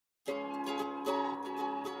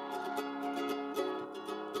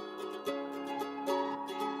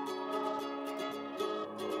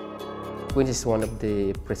Queen's is one of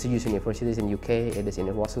the prestigious universities in UK. It is in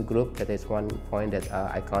a Russell group. That is one point that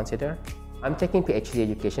I consider. I'm taking PhD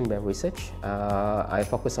education by research. I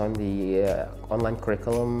focus on the online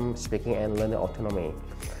curriculum, speaking and learner autonomy.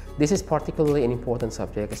 This is particularly an important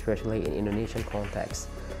subject, especially in Indonesian context.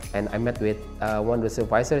 And I met with one of the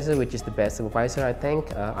supervisors, which is the best supervisor, I think,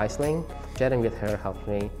 Aisling. Chatting with her helped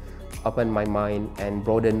me open my mind and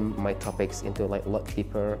broaden my topics into like a lot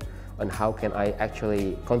deeper on how can I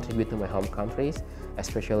actually contribute to my home countries,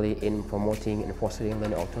 especially in promoting and fostering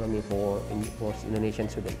learning autonomy for Indonesian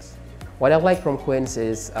students. What I like from Queen's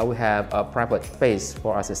is we have a private space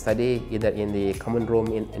for us to study, either in the common room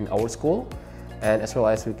in our school, and as well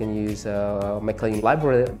as we can use McLean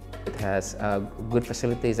Library. It has good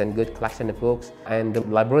facilities and good collection of books, and the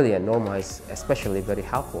librarian, Norma, is especially very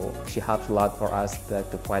helpful. She helps a lot for us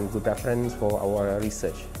to find good reference for our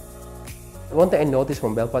research. One thing I noticed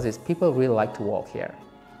from Belfast is people really like to walk here.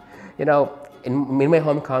 You know, in my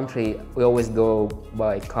home country, we always go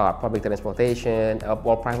by car, public transportation,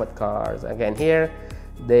 or private cars. Again, here,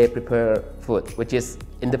 they prepare food, which is,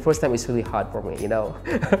 in the first time, it's really hard for me, you know.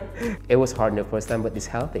 It was hard in the first time, but it's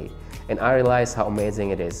healthy. And I realized how amazing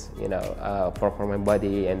it is, you know, for my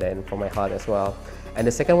body and then for my heart as well. And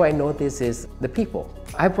the second one I noticed is the people.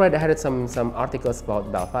 I read some articles about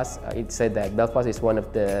Belfast. It said that Belfast is one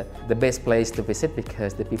of the best place to visit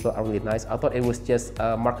because the people are really nice. I thought it was just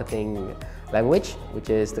a marketing language, which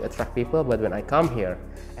is to attract people, but when I come here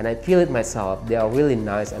and I feel it myself, they are really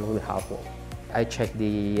nice and really helpful. I checked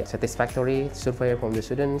the satisfactory survey from the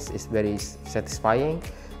students. It's very satisfying.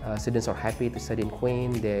 Students are happy to study in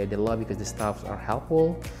Queen. They love because the staffs are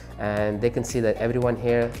helpful, and they can see that everyone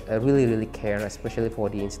here really care, especially for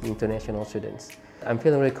the international students. I'm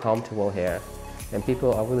feeling really comfortable here, and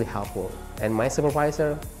people are really helpful. And my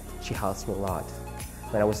supervisor, she helps me a lot.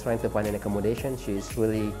 When I was trying to find an accommodation, she's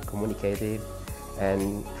really communicative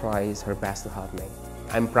and tries her best to help me.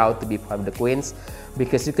 I'm proud to be part of the Queen's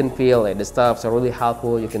because you can feel it. The staffs are really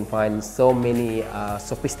helpful. You can find so many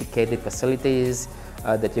sophisticated facilities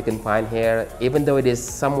that you can find here. Even though it is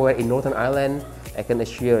somewhere in Northern Ireland, I can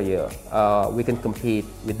assure you, we can compete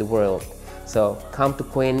with the world. So come to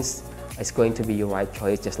Queen's. It's going to be your right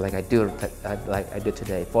choice, just like I do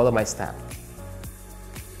today. Follow my step.